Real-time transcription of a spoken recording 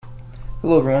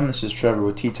Hello everyone, this is Trevor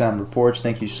with Tea Time Reports.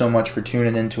 Thank you so much for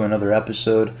tuning in to another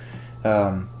episode.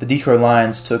 The Detroit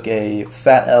Lions took a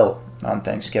fat L on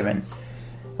Thanksgiving.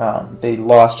 They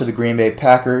lost to the Green Bay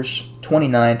Packers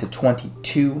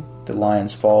 29-22. The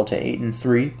Lions fall to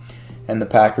 8-3, and the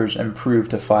Packers improve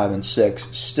to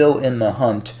 5-6, still in the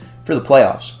hunt for the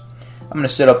playoffs. I'm going to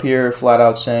sit up here flat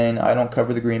out saying I don't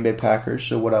cover the Green Bay Packers,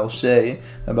 so what I'll say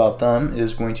about them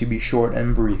is going to be short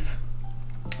and brief.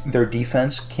 Their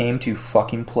defense came to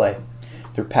fucking play.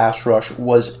 Their pass rush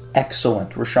was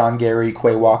excellent. Rashawn Gary,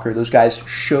 Quay Walker, those guys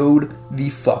showed the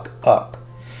fuck up.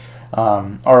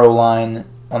 Our O-line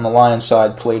on the Lions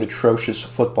side played atrocious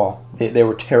football. They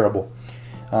were terrible.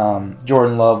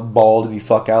 Jordan Love balled the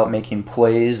fuck out, making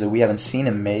plays that we haven't seen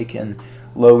him make, and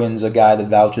Logan's a guy that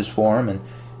vouches for him, and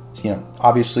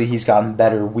obviously he's gotten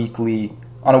better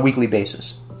on a weekly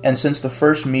basis. And since the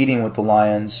first meeting with the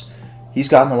Lions, he's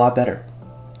gotten a lot better.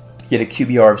 He had a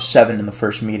QBR of 7 in the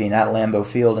first meeting at Lambeau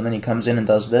Field, and then he comes in and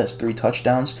does this. 3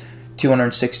 touchdowns,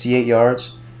 268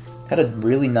 yards. Had a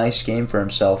really nice game for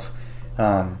himself.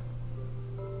 3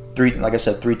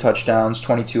 touchdowns,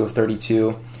 22 of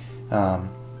 32. And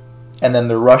then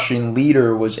the rushing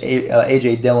leader was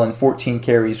A.J. Dillon, 14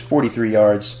 carries, 43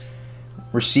 yards.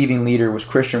 Receiving leader was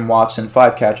Christian Watson,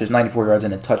 5 catches, 94 yards,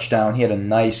 and a touchdown. He had a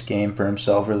nice game for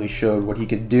himself, really showed what he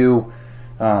could do.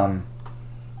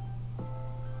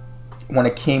 When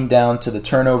it came down to the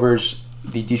turnovers,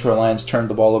 the Detroit Lions turned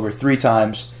the ball over 3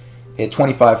 times. They had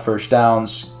 25 first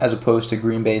downs as opposed to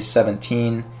Green Bay's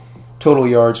 17. Total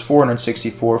yards,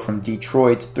 464 from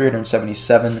Detroit,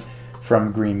 377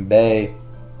 from Green Bay.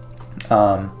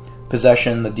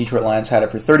 Possession, the Detroit Lions had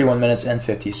it for 31 minutes and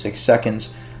 56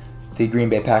 seconds. The Green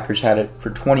Bay Packers had it for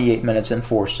 28 minutes and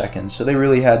 4 seconds. So they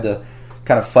really had to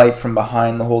kind of fight from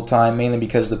behind the whole time, mainly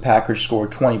because the Packers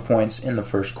scored 20 points in the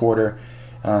first quarter.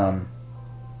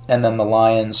 And then the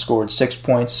Lions scored 6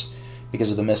 points because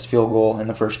of the missed field goal in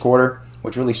the first quarter,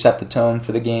 which really set the tone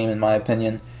for the game, in my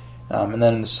opinion. And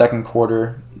then in the second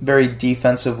quarter, very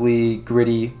defensively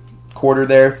gritty quarter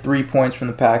there. 3 points from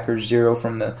the Packers, 0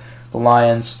 from the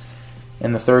Lions.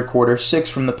 In the third quarter, 6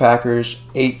 from the Packers,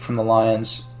 8 from the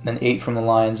Lions, then 8 from the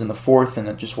Lions in the fourth, and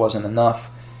it just wasn't enough.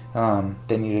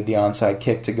 They needed the onside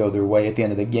kick to go their way at the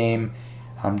end of the game.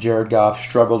 Jared Goff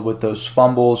struggled with those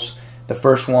fumbles. The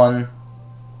first one,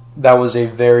 that was a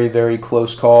very, very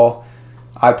close call.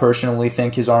 I personally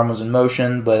think his arm was in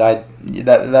motion, but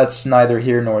that's neither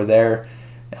here nor there.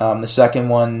 The second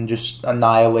one just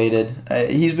annihilated.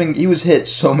 He was hit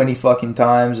so many fucking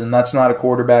times, and that's not a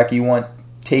quarterback you want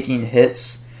taking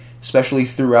hits, especially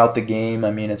throughout the game.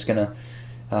 I mean, it's gonna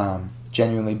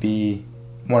genuinely be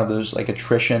one of those like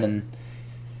attrition, and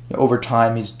over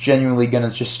time he's genuinely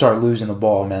gonna just start losing the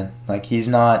ball, man. Like, he's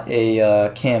not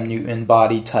a Cam Newton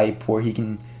body type where he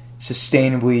can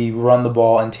sustainably run the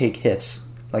ball and take hits.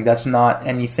 Like, that's not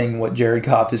anything what Jared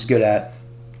Goff is good at.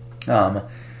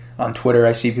 On Twitter,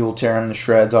 I see people tear him to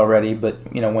shreds already,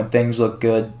 but when things look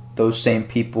good, those same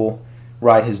people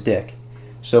ride his dick.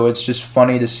 So it's just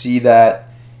funny to see that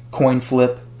coin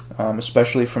flip,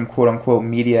 especially from quote unquote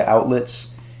media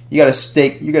outlets. You gotta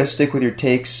stick with your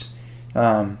takes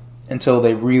until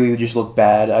they really just look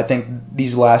bad. I think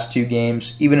these last 2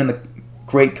 games, even in the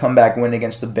great comeback win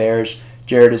against the Bears,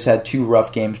 Jared has had 2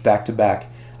 rough games back to back.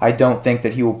 I don't think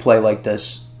that he will play like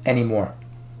this anymore.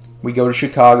 We go to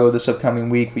Chicago this upcoming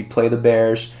week. We play the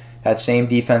Bears, that same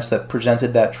defense that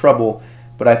presented that trouble.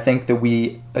 But I think that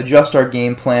we adjust our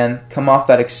game plan, come off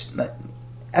that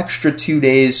extra 2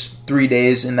 days, 3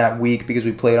 days in that week because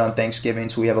we played on Thanksgiving,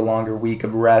 so we have a longer week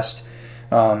of rest.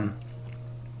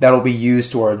 That'll be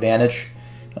used to our advantage.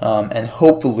 And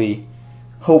hopefully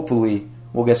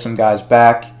we'll get some guys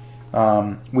back.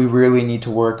 We really need to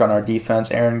work on our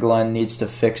defense. Aaron Glenn needs to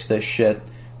fix this shit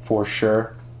for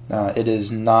sure. It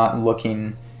is not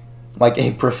looking like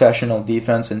a professional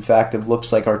defense. In fact, it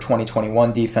looks like our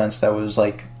 2021 defense that was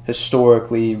like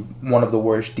historically one of the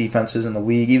worst defenses in the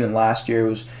league. Even last year it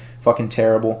was fucking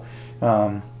terrible.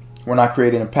 We're not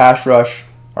creating a pass rush.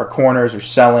 Our corners are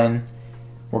selling.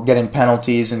 We're getting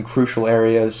penalties in crucial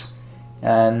areas.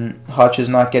 And Hutch is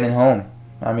not getting home.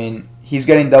 I mean, he's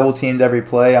getting double teamed every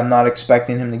play. I'm not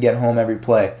expecting him to get home every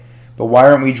play. But why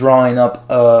aren't we drawing up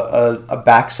a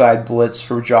backside blitz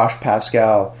for Josh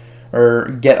Pascal? Or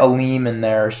get Aleem in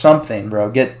there or something,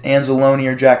 bro. Get Anzalone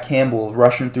or Jack Campbell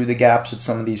rushing through the gaps at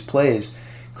some of these plays.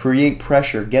 Create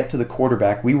pressure. Get to the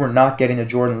quarterback. We were not getting to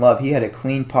Jordan Love. He had a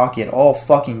clean pocket all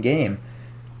fucking game.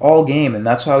 All game. And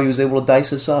that's how he was able to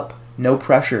dice us up. No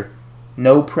pressure.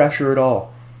 No pressure at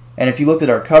all. And if you looked at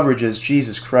our coverages,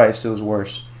 Jesus Christ, it was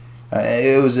worse.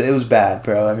 It was bad,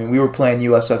 bro. I mean, we were playing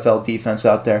USFL defense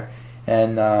out there.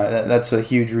 and that's a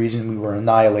huge reason we were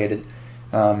annihilated.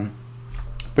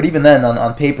 But even then,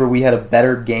 on paper, we had a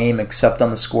better game except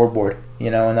on the scoreboard,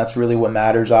 and that's really what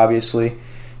matters, obviously.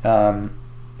 Our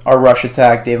rush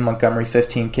attack, David Montgomery,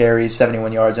 15 carries,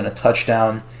 71 yards, and a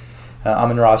touchdown.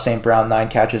 Amon-Ra St. Brown, 9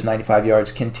 catches, 95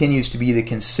 yards, continues to be the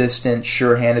consistent,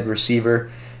 sure-handed receiver.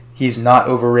 He's not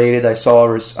overrated. I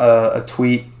saw a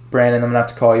tweet. Brandon, I'm going to have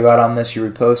to call you out on this. You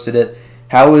reposted it.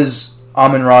 How is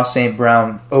Amon-Ra St.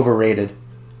 Brown overrated?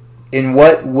 In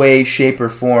what way, shape, or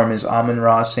form is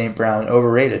Amon-Ra St. Brown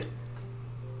overrated?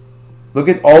 Look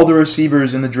at all the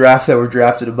receivers in the draft that were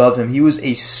drafted above him. He was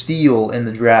a steal in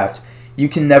the draft. You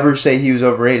can never say he was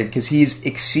overrated because he's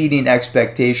exceeding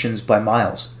expectations by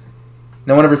miles.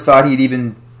 No one ever thought he'd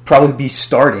even probably be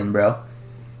starting, bro.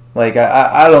 Like,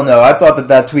 I don't know. I thought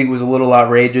that tweet was a little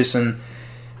outrageous, and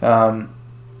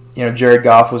Jared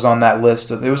Goff was on that list.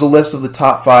 It was a list of the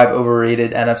top 5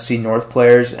 overrated NFC North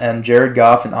players, and Jared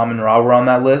Goff and Amon-Ra were on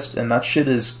that list, and that shit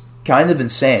is kind of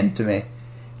insane to me.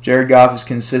 Jared Goff is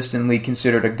consistently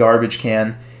considered a garbage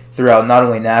can throughout not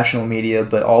only national media,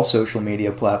 but all social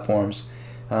media platforms.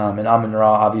 And Amon-Ra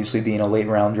obviously being a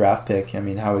late-round draft pick. I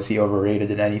mean, how is he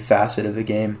overrated in any facet of the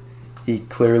game? He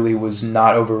clearly was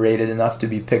not overrated enough to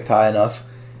be picked high enough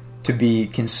to be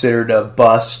considered a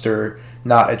bust or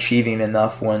not achieving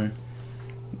enough when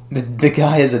the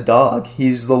guy is a dog.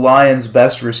 He's the Lions'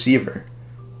 best receiver.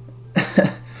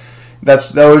 That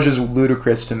was just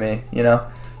ludicrous to me,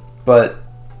 But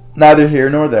neither here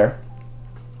nor there.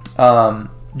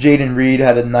 Jaden Reed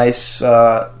had a nice...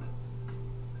 did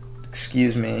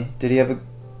he have a...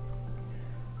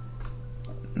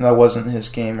 That wasn't his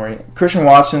game. Christian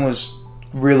Watson was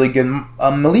really good.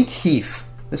 Malik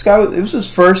Heath. This guy, it was his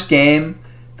first game.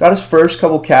 Got his first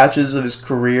couple catches of his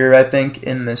career, I think,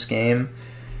 in this game.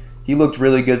 He looked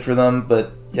really good for them.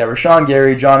 But, yeah, Rashawn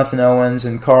Gary, Jonathan Owens,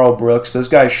 and Carl Brooks, those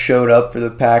guys showed up for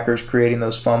the Packers, creating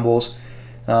those fumbles.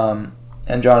 And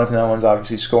Jonathan Owens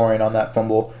obviously scoring on that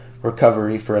fumble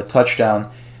recovery for a touchdown.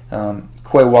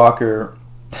 Quay Walker,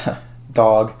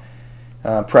 dog.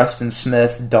 Preston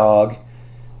Smith, dog.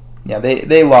 Yeah,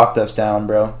 they locked us down,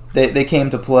 bro. They came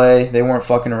to play. They weren't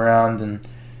fucking around, and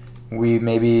we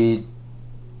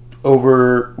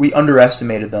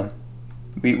underestimated them.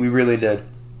 We really did.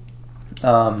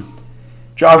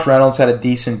 Josh Reynolds had a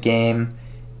decent game.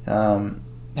 Had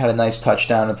a nice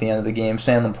touchdown at the end of the game.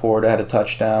 Sam Laporta had a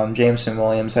touchdown. Jameson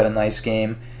Williams had a nice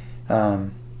game.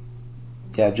 Jared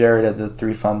had the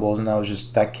 3 fumbles, and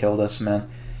that killed us, man.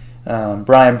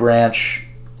 Brian Branch,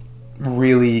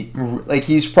 really,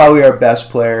 he's probably our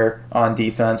best player on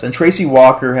defense. And Tracy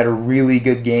Walker had a really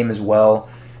good game as well.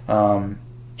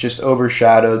 Just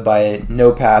overshadowed by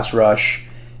no pass rush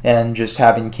and just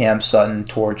having Cam Sutton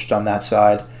torched on that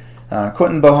side.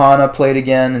 Quentin Bohanna played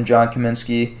again, and John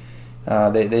Kaminsky.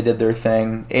 They did their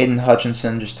thing. Aiden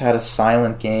Hutchinson just had a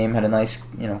silent game, had a nice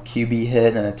QB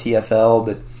hit and a TFL,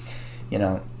 but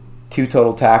 2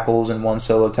 total tackles and 1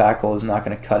 solo tackle is not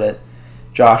going to cut it.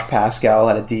 Josh Pascal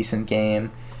had a decent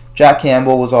game. Jack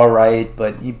Campbell was all right,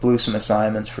 but he blew some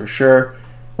assignments for sure.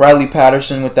 Riley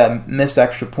Patterson with that missed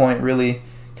extra point really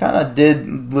kind of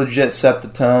did legit set the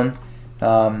tone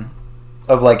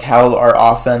of how our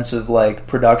offensive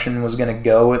production was going to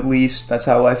go. At least that's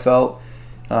how I felt.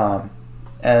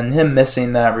 And him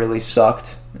missing that really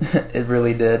sucked. It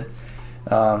really did.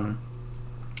 I'm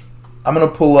going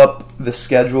to pull up the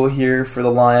schedule here for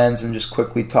the Lions and just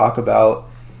quickly talk about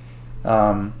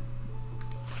for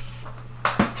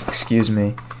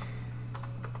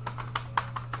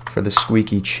the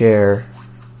squeaky chair,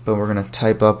 but we're going to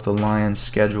type up the Lions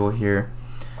schedule here.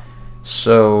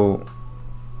 So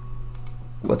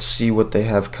let's see what they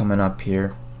have coming up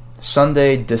here.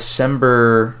 Sunday,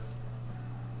 December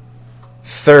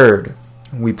 3rd,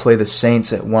 we play the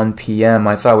Saints at 1 p.m.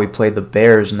 I thought we played the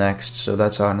Bears next, so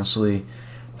that's honestly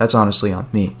on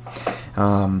me.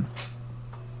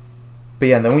 But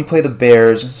yeah, then we play the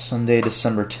Bears Sunday,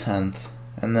 December 10th.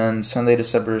 And then Sunday,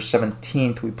 December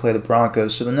 17th, we play the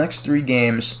Broncos. So the next 3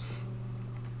 games,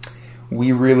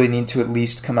 we really need to at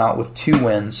least come out with 2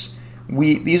 wins.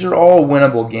 These are all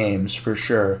winnable games for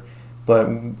sure, but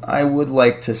I would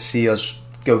like to see us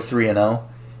go 3-0.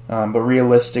 But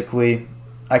realistically,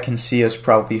 I can see us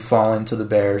probably falling to the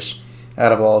Bears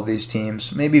out of all of these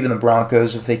teams. Maybe even the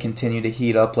Broncos if they continue to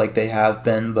heat up like they have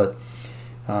been. But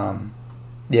I'm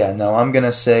going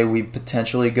to say we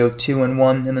potentially go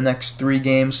 2-1 in the next 3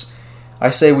 games. I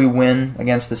say we win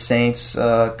against the Saints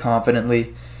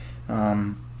confidently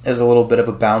as a little bit of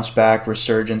a bounce-back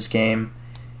resurgence game.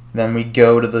 Then we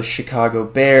go to the Chicago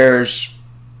Bears,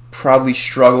 probably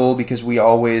struggle because we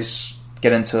always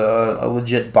get into a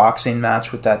legit boxing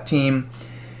match with that team.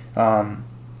 And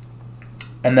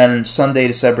then Sunday,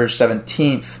 December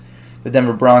 17th, the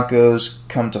Denver Broncos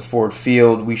come to Ford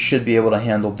Field. We should be able to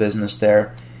handle business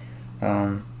there.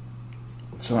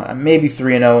 So maybe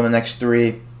 3-0 in the next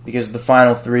three, because the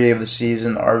final three of the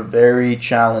season are very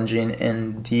challenging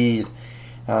indeed.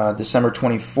 December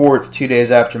 24th, 2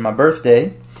 days after my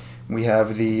birthday, we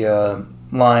have the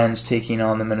Lions taking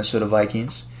on the Minnesota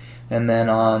Vikings. And then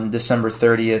on December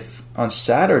 30th, on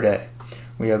Saturday,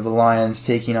 we have the Lions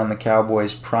taking on the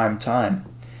Cowboys prime time.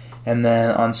 And then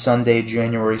on Sunday,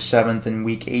 January 7th, in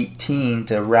Week 18,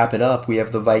 to wrap it up, we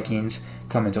have the Vikings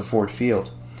coming to Ford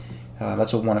Field.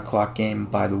 That's a 1 o'clock game,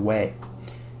 by the way.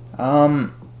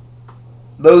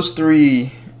 Those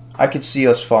three, I could see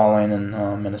us falling in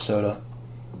Minnesota.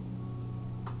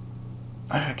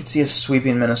 I could see us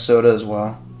sweeping Minnesota as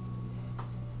well.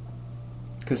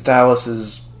 Because Dallas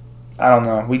is, I don't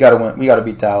know, we gotta win. We gotta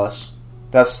beat Dallas.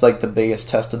 That's like the biggest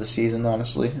test of the season,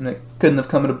 honestly. And it couldn't have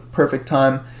come at a perfect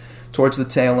time towards the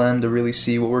tail end to really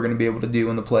see what we're going to be able to do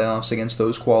in the playoffs against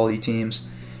those quality teams.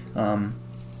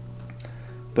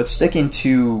 But sticking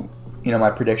to my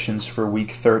predictions for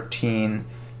Week 13,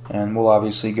 and we'll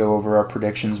obviously go over our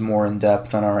predictions more in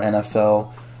depth on our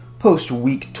NFL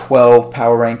post-Week 12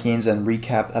 Power Rankings and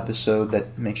recap episode.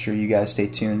 That make sure you guys stay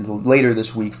tuned later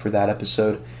this week for that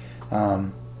episode.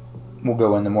 We'll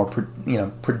go into more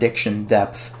prediction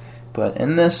depth. But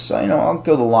in this, I'll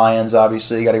go the Lions.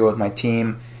 Obviously, you got to go with my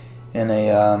team in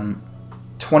a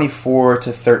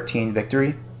 24-13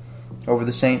 victory over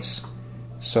the Saints.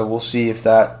 So we'll see if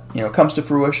that comes to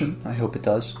fruition. I hope it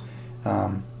does.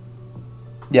 And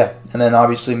then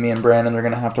obviously me and Brandon are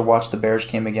going to have to watch the Bears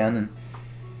game again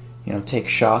and take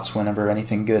shots whenever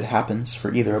anything good happens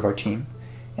for either of our team.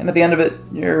 And at the end of it,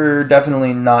 you're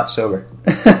definitely not sober.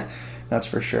 That's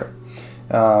for sure.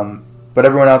 But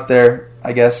everyone out there,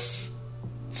 I guess,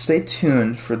 stay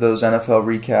tuned for those NFL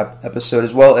recap episode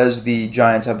as well as the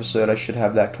Giants episode. I should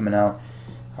have that coming out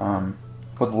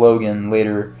with Logan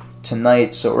later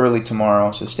tonight, so early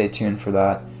tomorrow. So stay tuned for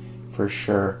that for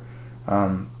sure.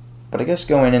 But I guess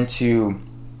going into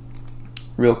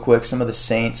real quick some of the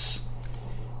Saints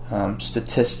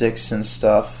statistics and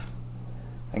stuff.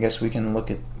 I guess we can look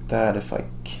at that if I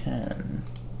can.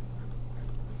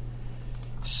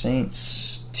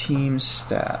 Saints team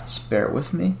stats. Bear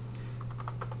with me.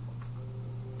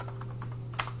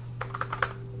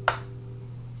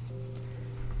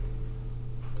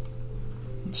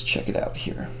 Let's check it out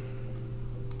here.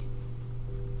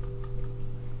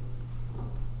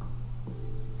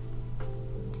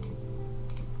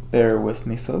 Bear with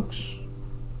me, folks.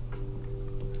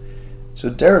 So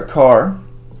Derek Carr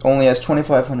only has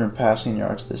 2,500 passing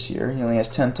yards this year. He only has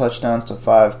 10 touchdowns to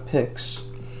 5 picks.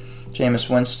 Jameis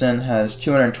Winston has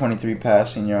 223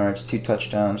 passing yards, 2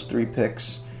 touchdowns, 3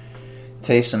 picks.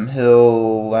 Taysom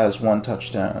Hill has 1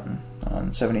 touchdown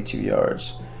on 72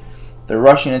 yards. The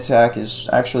rushing attack is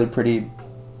actually pretty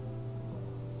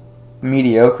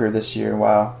mediocre this year.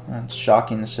 Wow, that's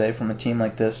shocking to say from a team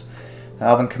like this.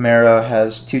 Alvin Kamara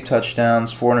has 2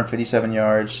 touchdowns, 457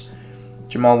 yards.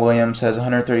 Jamal Williams has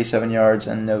 137 yards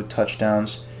and no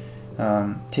touchdowns.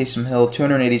 Taysom Hill,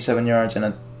 287 yards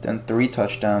and 3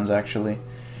 touchdowns, actually.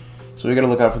 So we got to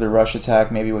look out for the rush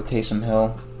attack, maybe with Taysom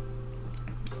Hill.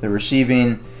 The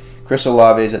receiving, Chris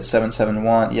Olave is at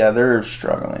 771. Yeah, they're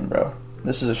struggling, bro.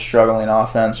 This is a struggling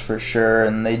offense for sure,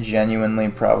 and they genuinely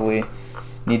probably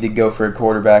need to go for a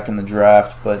quarterback in the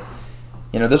draft. But,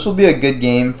 this will be a good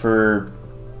game for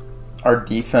our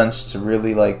defense to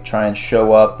really, try and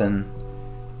show up and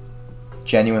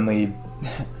genuinely,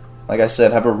 like I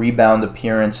said, have a rebound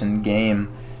appearance in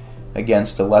game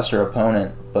against a lesser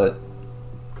opponent. But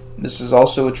this is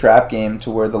also a trap game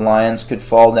to where the Lions could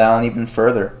fall down even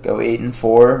further, go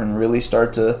 8-4, and really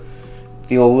start to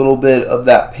feel a little bit of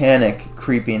that panic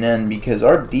creeping in, because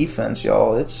our defense,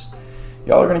 y'all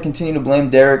are going to continue to blame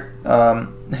Jared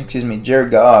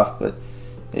Goff, but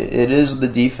it is the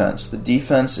defense. The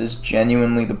defense is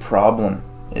genuinely the problem.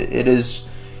 It is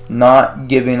not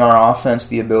giving our offense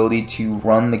the ability to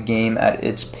run the game at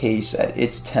its pace, at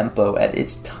its tempo, at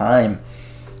its time,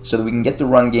 so that we can get the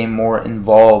run game more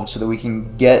involved, so that we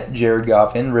can get Jared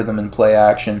Goff in rhythm and play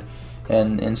action,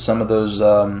 and in some of those,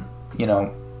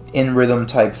 in rhythm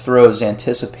type throws,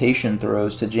 anticipation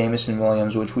throws to Jameson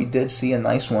Williams, which we did see a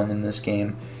nice one in this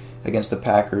game against the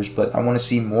Packers. But I want to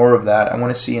see more of that. I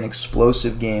want to see an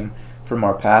explosive game from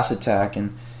our pass attack,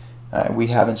 and we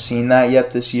haven't seen that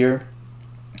yet this year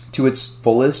to its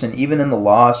fullest. And even in the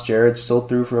loss, Jared still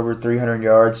threw for over 300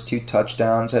 yards, 2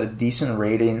 touchdowns, had a decent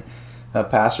rating,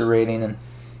 passer rating, and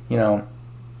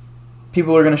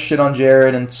people are going to shit on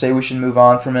Jared and say we should move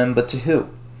on from him, but to who?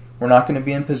 We're not going to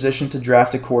be in position to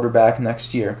draft a quarterback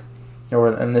next year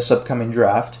or in this upcoming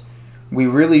draft. We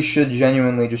really should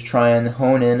genuinely just try and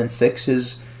hone in and fix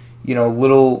his,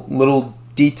 little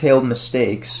detailed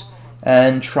mistakes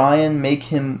and try and make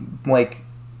him like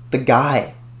the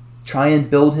guy. Try and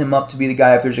build him up to be the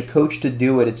guy. If there's a coach to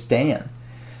do it, it's Dan.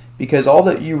 Because all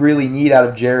that you really need out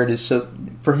of Jared is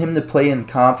for him to play in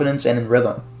confidence and in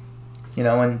rhythm.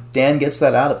 And Dan gets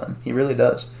that out of him. He really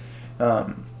does.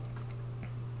 But,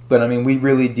 we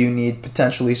really do need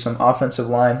potentially some offensive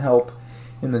line help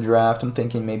in the draft. I'm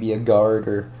thinking maybe a guard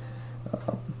or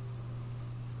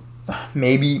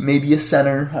maybe a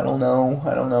center. I don't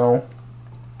know.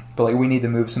 But we need to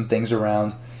move some things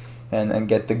around and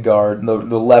get the guard, the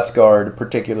left guard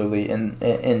particularly,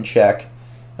 in check.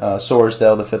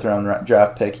 Sorsdale, the 5th round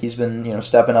draft pick, he's been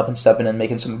stepping up and stepping in,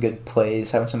 making some good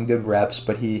plays, having some good reps,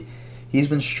 but he's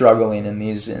been struggling in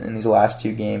these last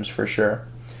 2 games for sure.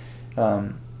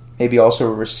 Maybe also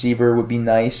a receiver would be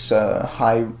nice,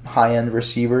 high end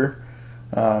receiver,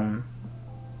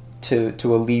 to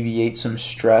alleviate some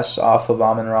stress off of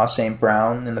Amon-Ra St.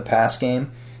 Brown in the pass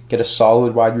game. Get a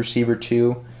solid wide receiver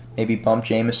 2, maybe bump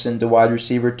Jameson to wide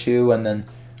receiver 2, and then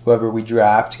whoever we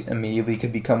draft immediately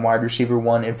could become wide receiver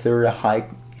 1 if they're a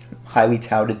highly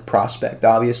touted prospect,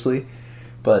 obviously.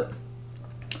 But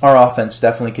our offense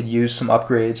definitely could use some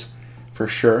upgrades for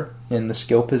sure in the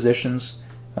skill positions.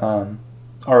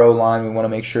 Our O-line, we want to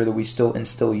make sure that we still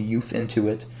instill youth into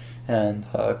it and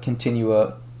continue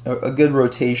a good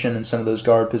rotation in some of those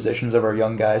guard positions of our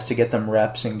young guys to get them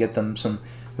reps and get them some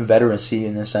veteracy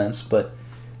in a sense. But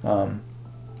I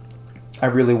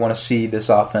really want to see this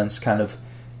offense kind of,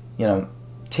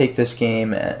 take this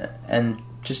game and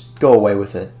just go away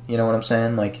with it. You know what I'm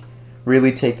saying?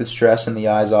 Really take the stress and the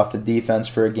eyes off the defense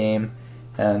for a game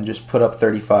and just put up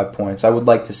 35 points. I would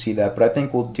like to see that, but I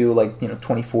think we'll do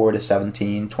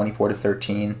 24-17,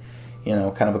 24-13,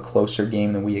 kind of a closer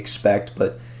game than we expect,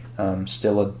 but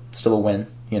still a win.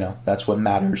 That's what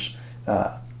matters.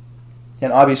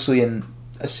 And obviously in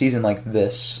a season like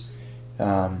this,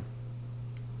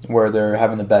 where they're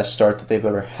having the best start that they've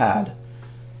ever had,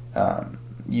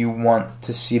 you want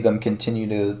to see them continue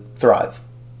to thrive.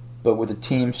 But with the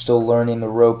team still learning the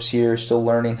ropes here, still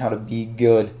learning how to be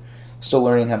good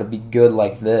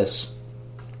like this,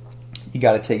 you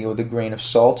got to take it with a grain of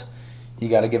salt. You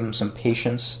got to give them some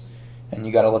patience, and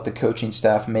you got to let the coaching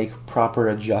staff make proper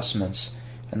adjustments.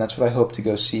 And that's what I hope to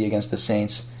go see against the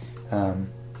Saints. It's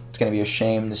going to be a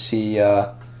shame to see...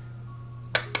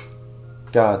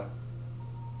 God,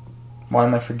 why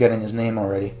am I forgetting his name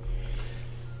already?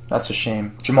 That's a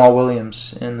shame. Jamal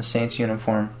Williams in the Saints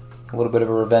uniform. A little bit of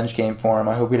a revenge game for him.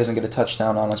 I hope he doesn't get a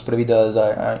touchdown on us, but if he does,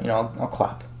 I'll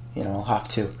clap. I'll have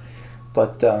to.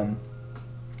 But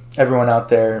everyone out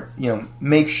there,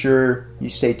 make sure you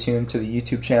stay tuned to the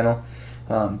YouTube channel,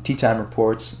 Tea Time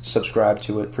Reports. Subscribe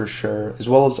to it for sure, as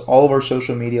well as all of our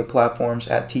social media platforms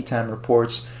at Tea Time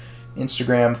Reports,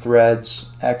 Instagram,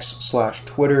 Threads,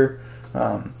 X/Twitter,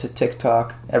 to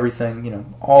TikTok,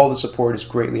 everything. All the support is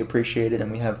greatly appreciated,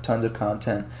 and we have tons of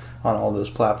content on all those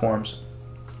platforms.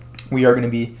 We are going to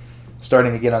be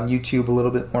starting to get on YouTube a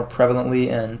little bit more prevalently,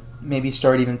 and maybe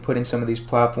start even putting some of these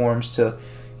platforms to,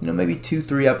 maybe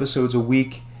 2-3 episodes a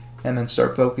week, and then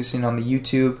start focusing on the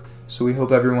YouTube. So we hope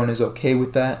everyone is okay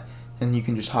with that, and you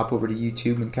can just hop over to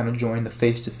YouTube and kind of join the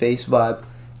face-to-face vibe.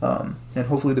 And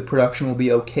hopefully the production will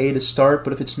be okay to start,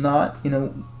 but if it's not,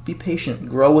 be patient,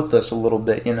 grow with us a little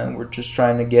bit. We're just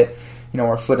trying to get,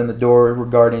 our foot in the door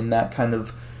regarding that kind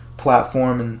of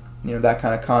platform and, that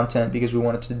kind of content, because we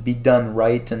want it to be done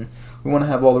right, and we want to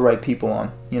have all the right people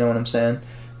on. You know what I'm saying?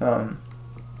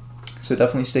 So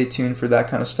definitely stay tuned for that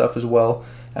kind of stuff, as well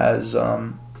as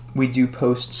we do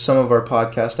post some of our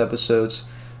podcast episodes,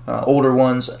 older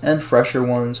ones and fresher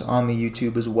ones, on the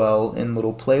YouTube as well in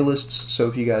little playlists. So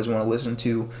if you guys want to listen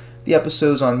to the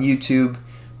episodes on YouTube,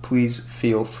 please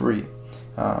feel free.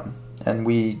 And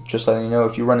we just letting you know,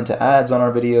 if you run into ads on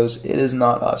our videos, it is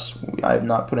not us. I have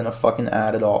not put in a fucking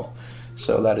ad at all.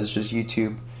 So that is just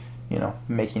YouTube,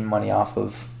 making money off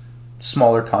of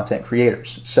smaller content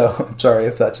creators. So I'm sorry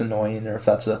if that's annoying, or if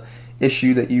that's a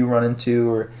issue that you run into,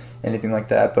 or anything like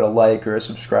that, but a like or a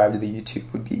subscribe to the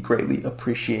YouTube would be greatly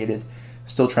appreciated.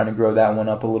 Still trying to grow that one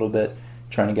up a little bit,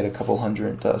 trying to get a couple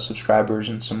hundred subscribers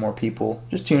and some more people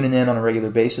just tuning in on a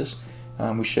regular basis.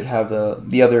 We should have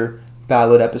the other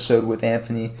ballot episode with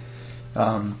Anthony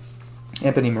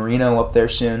Marino up there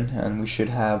soon, and we should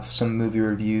have some movie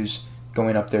reviews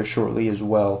going up there shortly as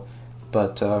well.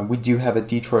 But we do have a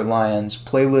Detroit Lions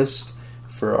playlist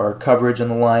for our coverage on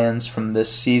the Lions from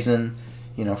this season.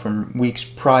 from weeks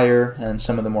prior and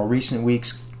some of the more recent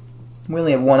weeks. We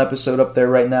only have one episode up there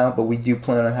right now, but we do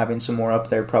plan on having some more up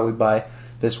there probably by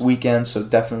this weekend, so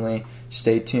definitely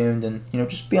stay tuned and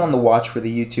just be on the watch for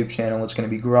the YouTube channel. It's going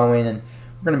to be growing, and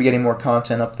we're going to be getting more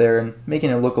content up there and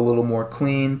making it look a little more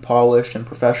clean, polished, and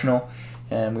professional,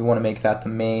 and we want to make that the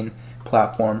main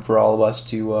platform for all of us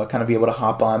to kind of be able to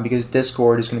hop on, because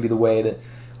Discord is going to be the way that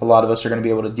a lot of us are going to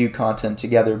be able to do content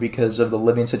together because of the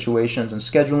living situations and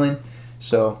scheduling.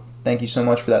 So thank you so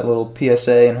much for that little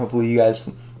PSA, and hopefully you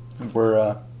guys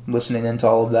were listening into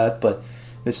all of that. But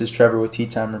this is Trevor with Tea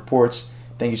Time Reports.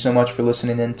 Thank you so much for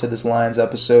listening into this Lions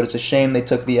episode. It's a shame they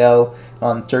took the L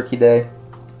on Turkey Day,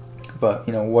 but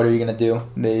what are you going to do?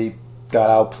 They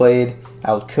got outplayed,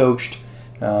 outcoached.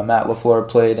 Matt LaFleur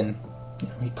played, and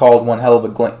he called one hell of a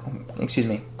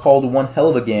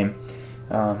game.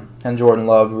 And Jordan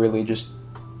Love really just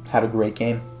had a great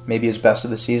game, maybe his best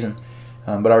of the season.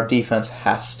 But our defense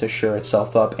has to shore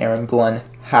itself up. Aaron Glenn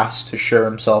has to shore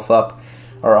himself up.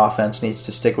 Our offense needs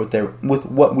to stick with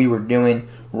what we were doing,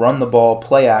 run the ball,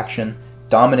 play action,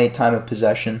 dominate time of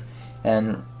possession,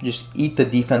 and just eat the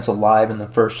defense alive in the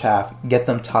first half. Get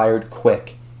them tired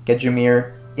quick. Get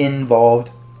Jameer involved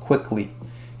quickly.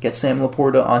 Get Sam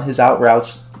Laporta on his out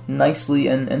routes nicely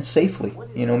and safely.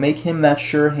 Make him that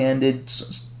sure-handed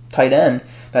tight end,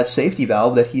 that safety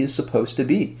valve that he is supposed to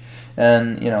be.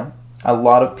 And, a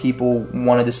lot of people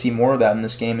wanted to see more of that in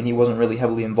this game, and he wasn't really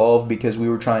heavily involved because we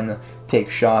were trying to take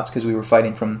shots because we were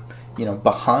fighting from,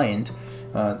 behind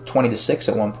 20-6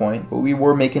 at one point. But we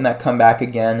were making that comeback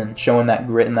again and showing that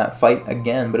grit in that fight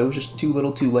again, but it was just too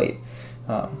little too late.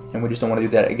 And we just don't want to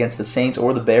do that against the Saints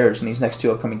or the Bears in these next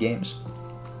two upcoming games.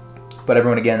 But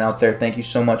everyone again out there, thank you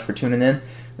so much for tuning in.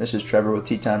 This is Trevor with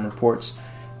Tea Time Reports,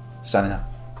 signing out.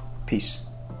 Peace.